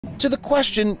To the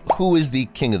question, who is the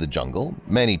king of the jungle,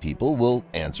 many people will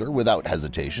answer without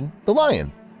hesitation, the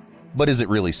lion. But is it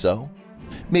really so?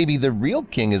 Maybe the real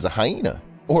king is a hyena,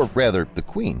 or rather the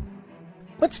queen.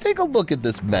 Let's take a look at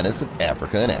this menace of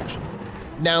Africa in action.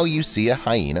 Now you see a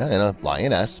hyena and a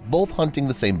lioness both hunting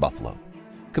the same buffalo,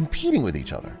 competing with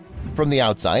each other. From the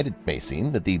outside, it may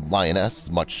seem that the lioness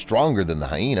is much stronger than the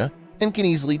hyena and can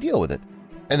easily deal with it,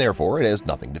 and therefore it has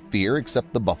nothing to fear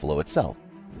except the buffalo itself.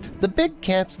 The big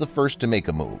cat's the first to make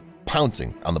a move,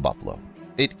 pouncing on the buffalo.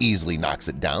 It easily knocks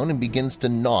it down and begins to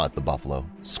gnaw at the buffalo,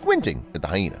 squinting at the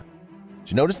hyena.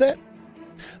 Did you notice that?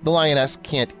 The lioness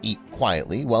can't eat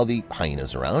quietly while the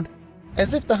hyena's around,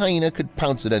 as if the hyena could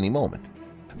pounce at any moment,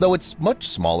 though it's much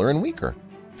smaller and weaker.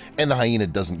 And the hyena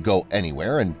doesn't go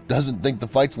anywhere and doesn't think the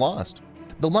fight's lost.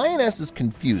 The lioness is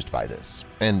confused by this,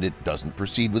 and it doesn't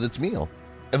proceed with its meal.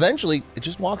 Eventually, it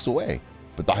just walks away.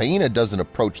 But the hyena doesn't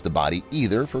approach the body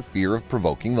either for fear of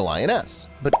provoking the lioness.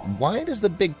 But why does the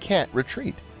big cat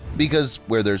retreat? Because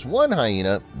where there's one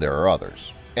hyena, there are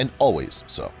others, and always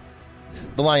so.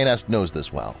 The lioness knows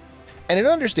this well, and it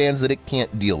understands that it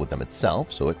can't deal with them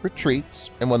itself, so it retreats,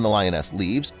 and when the lioness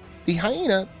leaves, the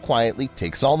hyena quietly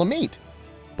takes all the meat.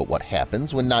 But what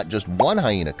happens when not just one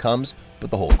hyena comes,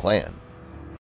 but the whole clan?